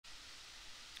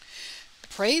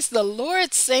Praise the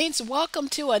Lord, saints. Welcome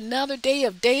to another day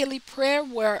of daily prayer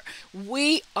where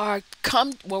we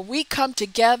come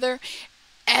together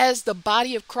as the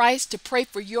body of Christ to pray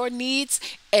for your needs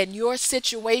and your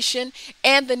situation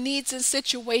and the needs and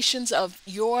situations of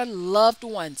your loved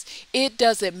ones. It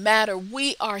doesn't matter.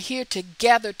 We are here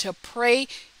together to pray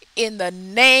in the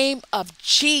name of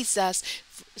Jesus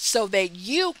so that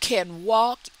you can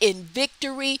walk in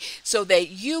victory, so that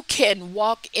you can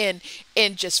walk in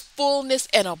just fullness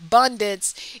and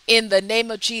abundance in the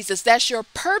name of Jesus. That's your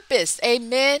purpose.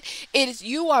 Amen. It is,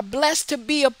 you are blessed to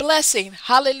be a blessing.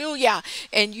 Hallelujah.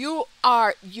 And your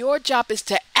job is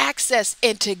to access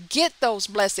and to get those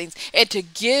blessings and to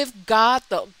give God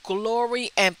the glory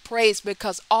and praise,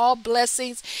 because all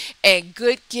blessings and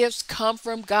good gifts come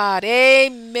from God.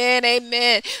 Amen.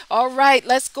 Amen. All right,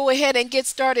 let's go ahead and get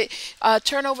started.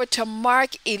 Turn over to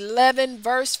Mark 11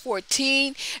 verse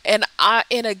 14. And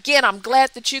again, I'm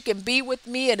glad that you can be with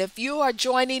me. And if you are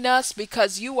joining us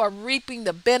because you are reaping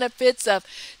the benefits of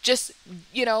just,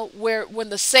 where when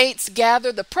the saints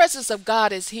gather, the presence of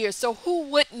God is here. So who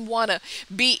wouldn't want to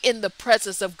be in the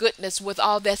presence of goodness with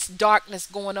all this darkness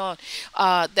going on,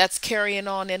 that's carrying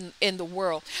on in the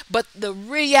world? But the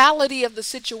reality of the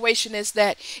situation is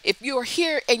that if you're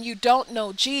here and you don't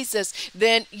know Jesus,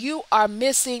 then you are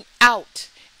missing out.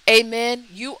 Amen.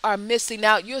 You are missing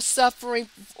out. You're suffering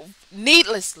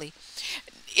needlessly.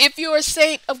 If you're a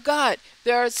saint of God,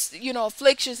 there's,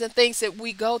 afflictions and things that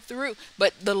we go through,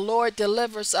 but the Lord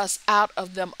delivers us out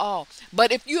of them all.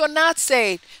 But if you are not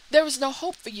saved, there is no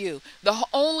hope for you. The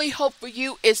only hope for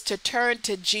you is to turn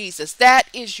to Jesus. That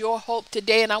is your hope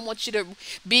today. And I want you to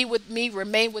be with me,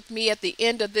 remain with me at the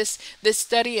end of this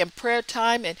study and prayer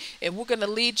time. And we're going to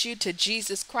lead you to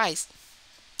Jesus Christ.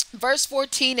 Verse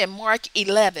 14 in Mark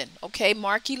 11. Okay,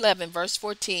 Mark 11, verse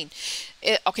 14.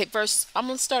 I'm going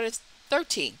to start at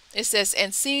 13. It says,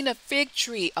 "And seeing a fig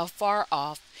tree afar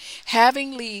off,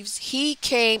 having leaves, he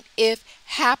came, if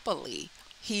happily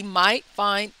he might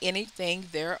find anything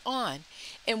thereon.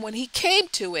 And when he came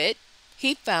to it,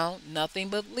 he found nothing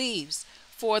but leaves,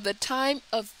 for the time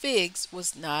of figs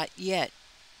was not yet.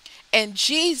 And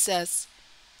Jesus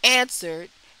answered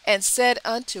and said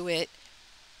unto it,"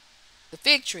 the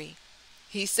fig tree,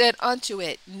 "he said unto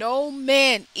it, No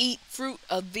man eat fruit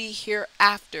of thee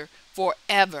hereafter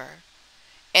forever.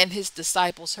 And his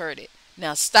disciples heard it."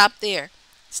 Now stop there.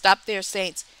 Stop there,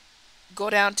 saints. Go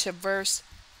down to verse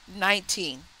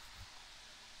 19.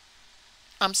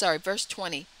 I'm sorry, verse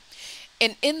 20.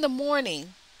 "And in the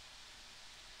morning,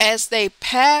 as they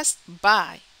passed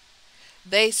by,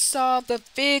 they saw the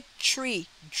fig tree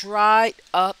dried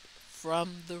up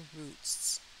from the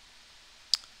roots.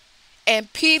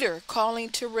 And Peter, calling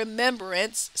to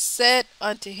remembrance, said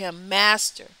unto him,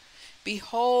 Master,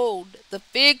 behold, the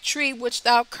fig tree which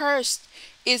thou cursed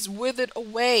is withered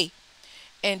away.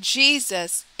 And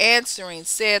Jesus answering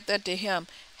said unto him,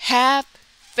 Have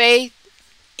faith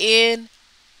in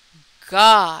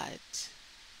God.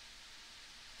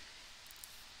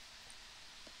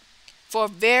 For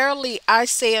verily I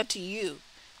say unto you,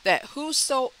 that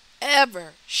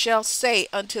whosoever shall say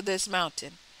unto this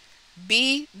mountain,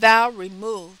 Be thou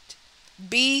removed,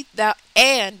 be thou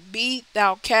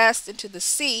cast into the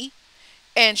sea,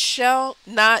 and shall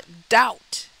not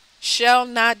doubt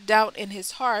in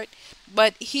his heart,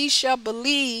 but he shall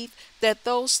believe that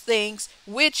those things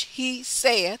which he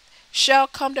saith shall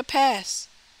come to pass,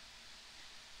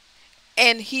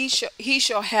 and he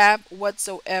shall have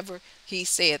whatsoever he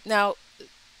saith." Now,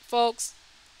 folks,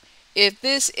 if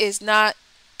this is not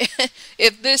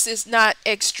if this is not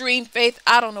extreme faith,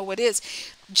 I don't know what is.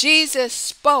 Jesus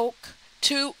spoke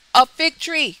to a fig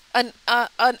tree, an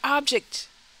object.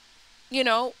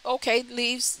 Okay,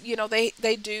 leaves,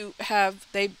 they do have,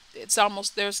 it's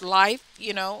almost, there's life,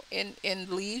 in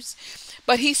leaves.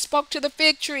 But he spoke to the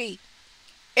fig tree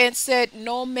and said,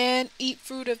 No man eat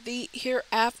fruit of thee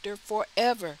hereafter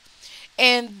forever.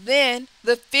 And then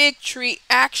the fig tree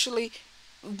actually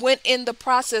went in the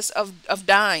process of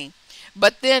dying.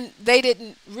 But then they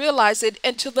didn't realize it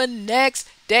until the next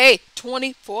day,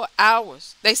 24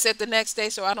 hours. They said the next day,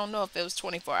 so I don't know if it was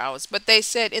 24 hours, but they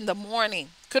said in the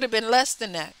morning. Could have been less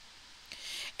than that.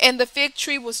 And the fig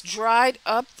tree was dried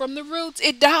up from the roots.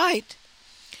 It died.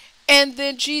 And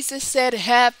then Jesus said,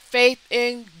 Have faith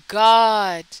in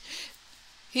God.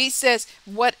 He says,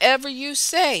 whatever you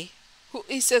say.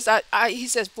 He says, he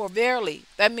says, for verily,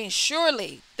 that means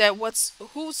surely, that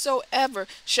whosoever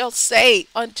shall say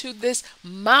unto this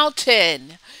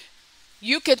mountain.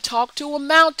 You can talk to a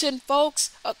mountain,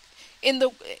 folks.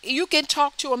 You can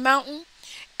talk to a mountain,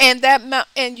 and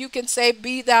and you can say,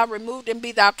 Be thou removed and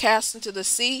be thou cast into the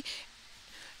sea,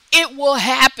 It will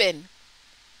happen.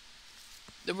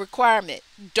 The requirement,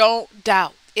 don't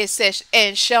doubt. It says,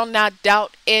 and shall not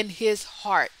doubt in his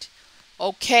heart.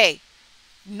 Okay,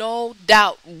 no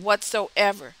doubt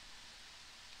whatsoever.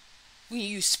 When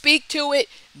you speak to it,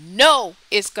 know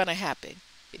it's going to happen.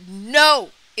 Know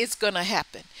it's going to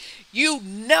happen. You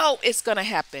know it's going to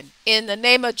happen. In the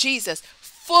name of Jesus,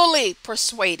 fully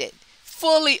persuaded,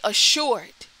 fully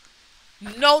assured.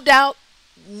 No doubt,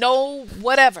 no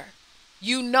whatever.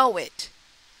 You know it.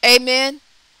 Amen.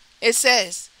 It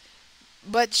says,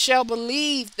 but shall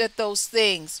believe that those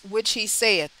things which he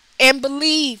saith, and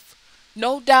believe.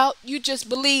 No doubt, you just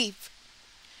believe.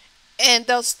 And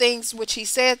those things which he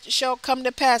said shall come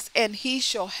to pass, and he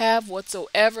shall have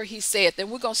whatsoever he saith. And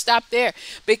we're going to stop there,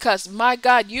 because my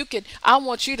God, I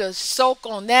want you to soak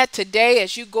on that today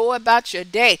as you go about your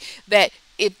day, that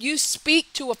if you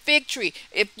speak to a fig tree,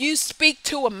 if you speak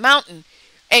to a mountain,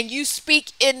 and you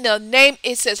speak in the name,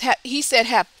 it says, he said,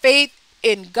 have faith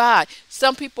in God.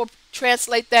 Some people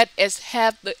translate that as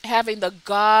having the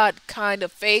God kind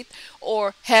of faith,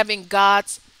 or having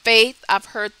God's faith. I've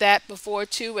heard that before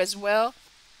too as well.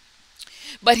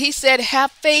 But he said,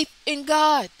 have faith in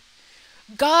God.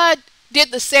 God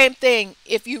did the same thing,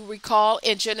 if you recall,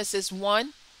 in Genesis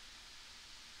 1,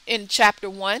 in chapter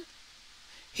 1.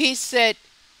 He said,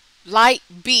 light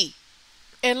be,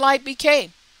 and light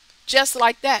became. Just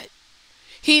like that.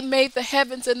 He made the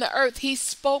heavens and the earth. He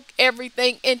spoke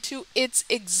everything into its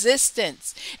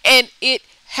existence, and it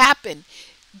happened.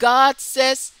 God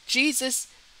says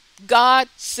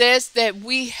that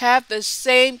we have the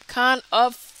same kind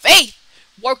of faith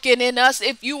working in us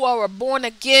if you are a born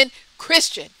again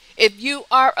Christian, if you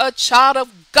are a child of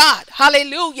God.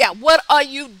 Hallelujah. What are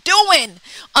you doing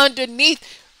underneath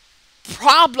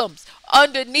problems,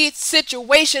 underneath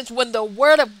situations, when the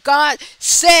word of God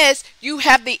says you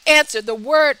have the answer? The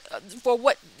word for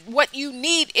what you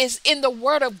need is in the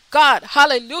word of God.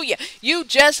 Hallelujah. You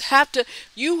have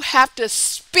to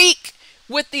speak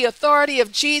with the authority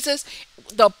of Jesus,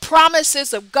 the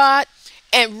promises of God,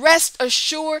 and rest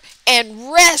assured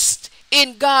and rest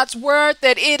in God's word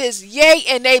that it is yea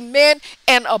and amen,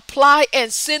 and apply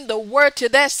and send the word to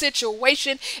that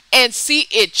situation and see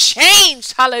it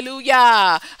change.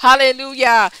 Hallelujah.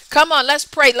 Hallelujah. Come on, let's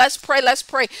pray. Let's pray. Let's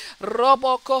pray.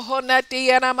 Robo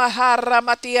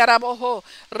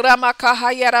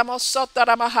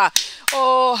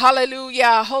Oh,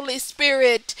 hallelujah. Holy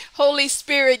Spirit,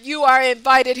 you are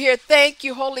invited here. Thank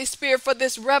you, Holy Spirit, for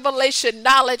this revelation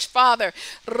knowledge, Father.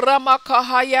 Right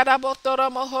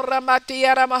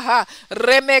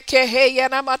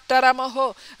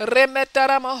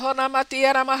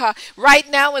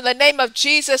now, in the name of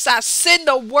Jesus, I send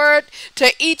a word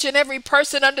to each and every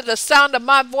person under the sound of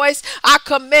my voice. I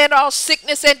command all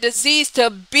sickness and disease to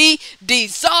be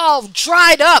dissolved,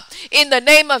 dried up in the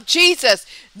name of Jesus.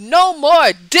 No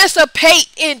more. Dissipate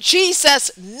in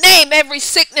Jesus' name. Every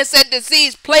sickness and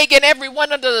disease plaguing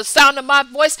everyone under the sound of my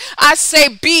voice, I say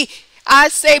be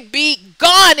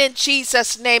gone in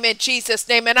Jesus' name,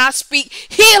 and I speak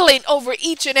healing over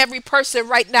each and every person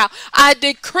right now. I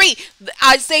decree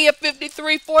Isaiah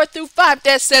 53:4-5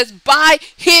 that says, by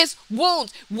his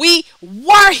wounds we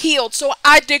were healed. So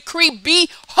I decree, be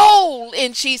whole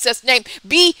in Jesus' name.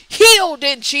 Be healed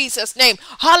in Jesus' name.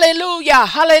 Hallelujah,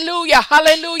 hallelujah,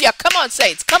 hallelujah. Come on,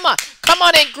 saints. Come on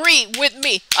and agree with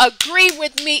me. Agree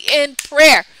with me in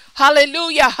prayer.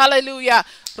 Hallelujah, hallelujah.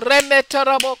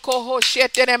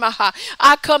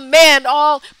 I command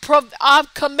all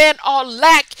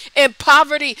lack and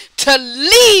poverty to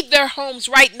leave their homes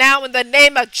right now in the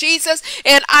name of Jesus,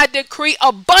 and I decree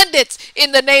abundance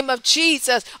in the name of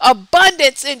Jesus.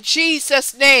 Abundance in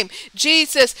Jesus' name.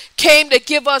 Jesus came to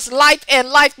give us life, and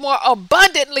life more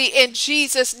abundantly in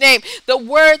Jesus' name. The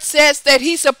word says that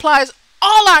he supplies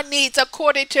all our needs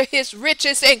according to his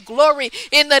riches and glory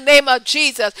in the name of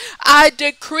Jesus. I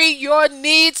decree your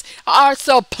needs are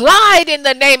supplied in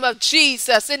the name of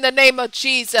Jesus. In the name of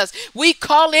Jesus, we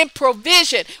call in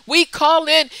provision. We call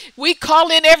in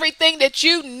everything that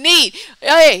you need.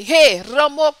 Hey,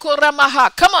 Ramoko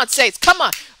Ramaha. Come on, saints. Come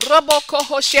on.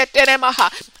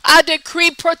 I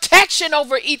decree protection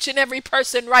over each and every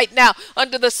person right now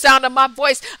under the sound of my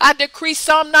voice. I decree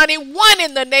Psalm 91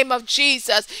 in the name of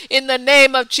Jesus. In the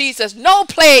name of Jesus, no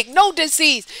plague, no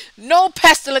disease, no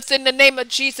pestilence in the name of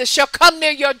Jesus shall come near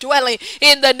your dwelling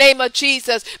in the name of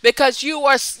Jesus, because you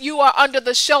are under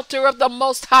the shelter of the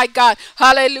Most High God.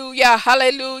 Hallelujah,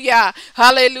 hallelujah,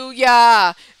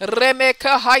 hallelujah.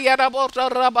 Remeka hayarabota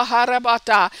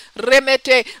rabaharabata.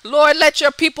 Remete. Lord, let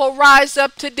your people rise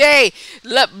up today.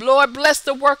 Lord, bless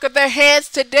the work of their hands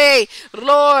today.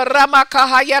 Lord,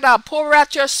 Ramakahayara, pour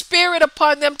out your spirit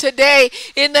upon them today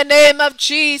in the name of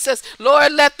Jesus.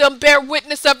 Lord, let them bear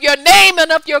witness of your name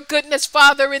and of your goodness,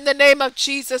 Father, in the name of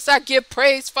Jesus. I give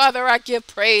praise, Father, I give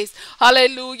praise.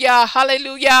 Hallelujah,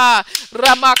 hallelujah.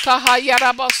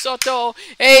 Ramakahayara basoto.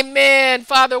 Amen.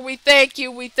 Father, we thank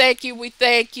you, we thank you, we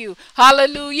thank you.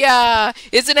 Hallelujah.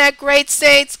 Isn't that great,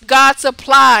 saints? God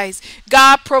supplies,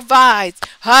 God provides.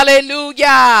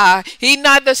 Hallelujah. He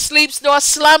neither sleeps nor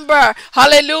slumber.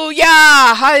 Hallelujah.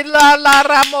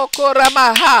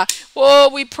 Oh,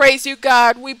 we praise you,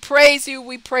 God. We praise you.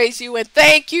 We praise you. And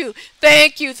thank you.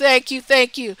 Thank you. Thank you.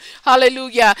 Thank you.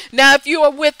 Hallelujah. Now, if you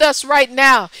are with us right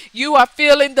now, you are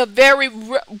feeling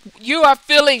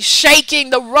shaking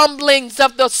the rumblings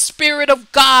of the Spirit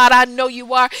of God. I know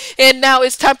you are. And now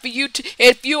it's time for you to,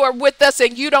 if you are with us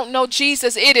and you don't know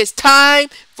Jesus, it is time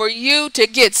for you to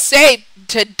get saved.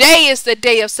 Today is the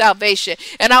day of salvation.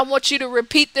 And I want you to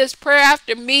repeat this prayer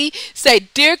after me. Say,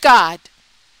 dear God,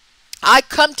 I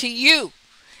come to you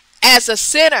as a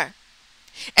sinner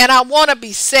and I want to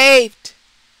be saved.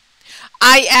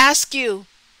 I ask you,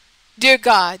 dear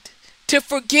God, to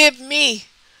forgive me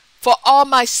for all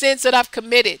my sins that I've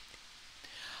committed.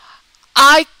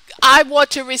 I want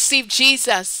to receive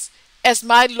Jesus as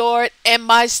my Lord and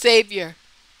my Savior.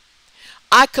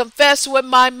 I confess with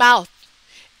my mouth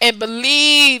and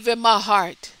believe in my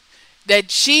heart that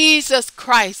Jesus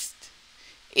Christ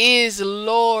is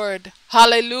Lord.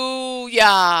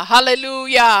 Hallelujah.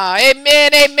 Hallelujah.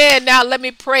 Amen. Amen. Now let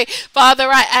me pray. Father,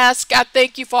 I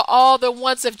thank you for all the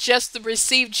ones that have just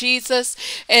received Jesus.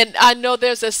 And I know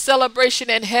there's a celebration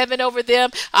in heaven over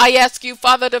them. I ask you,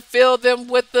 Father, to fill them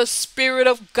with the Spirit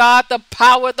of God, the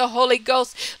power of the Holy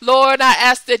Ghost. Lord, I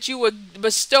ask that you would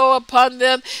bestow upon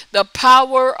them the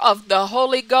power of the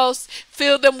Holy Ghost.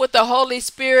 Fill them with the Holy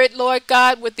Spirit, Lord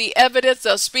God, with the evidence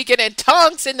of speaking in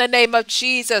tongues in the name of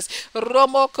Jesus.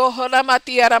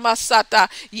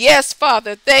 Yes,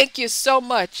 Father, thank you so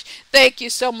much. Thank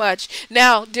you so much.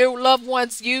 Now, dear loved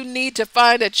ones, you need to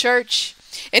find a church.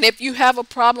 And if you have a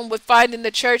problem with finding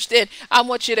the church, then I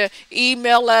want you to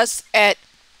email us at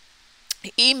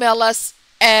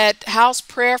House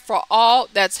Prayer for All.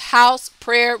 That's House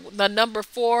Prayer, the number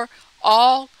 4,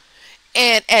 all,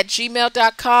 and at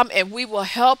gmail.com, and we will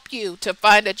help you to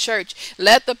find a church.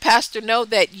 Let the pastor know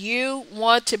that you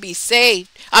want to be saved.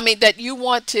 That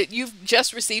you've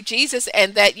just received Jesus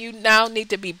and that you now need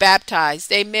to be baptized.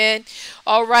 Amen.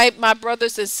 All right, my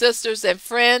brothers and sisters and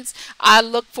friends, I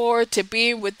look forward to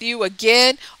being with you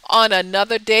again on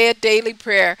another day of daily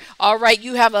prayer. All right,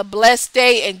 you have a blessed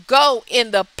day and go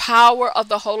in the power of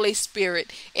the Holy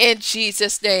Spirit in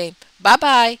Jesus' name.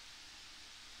 Bye-bye.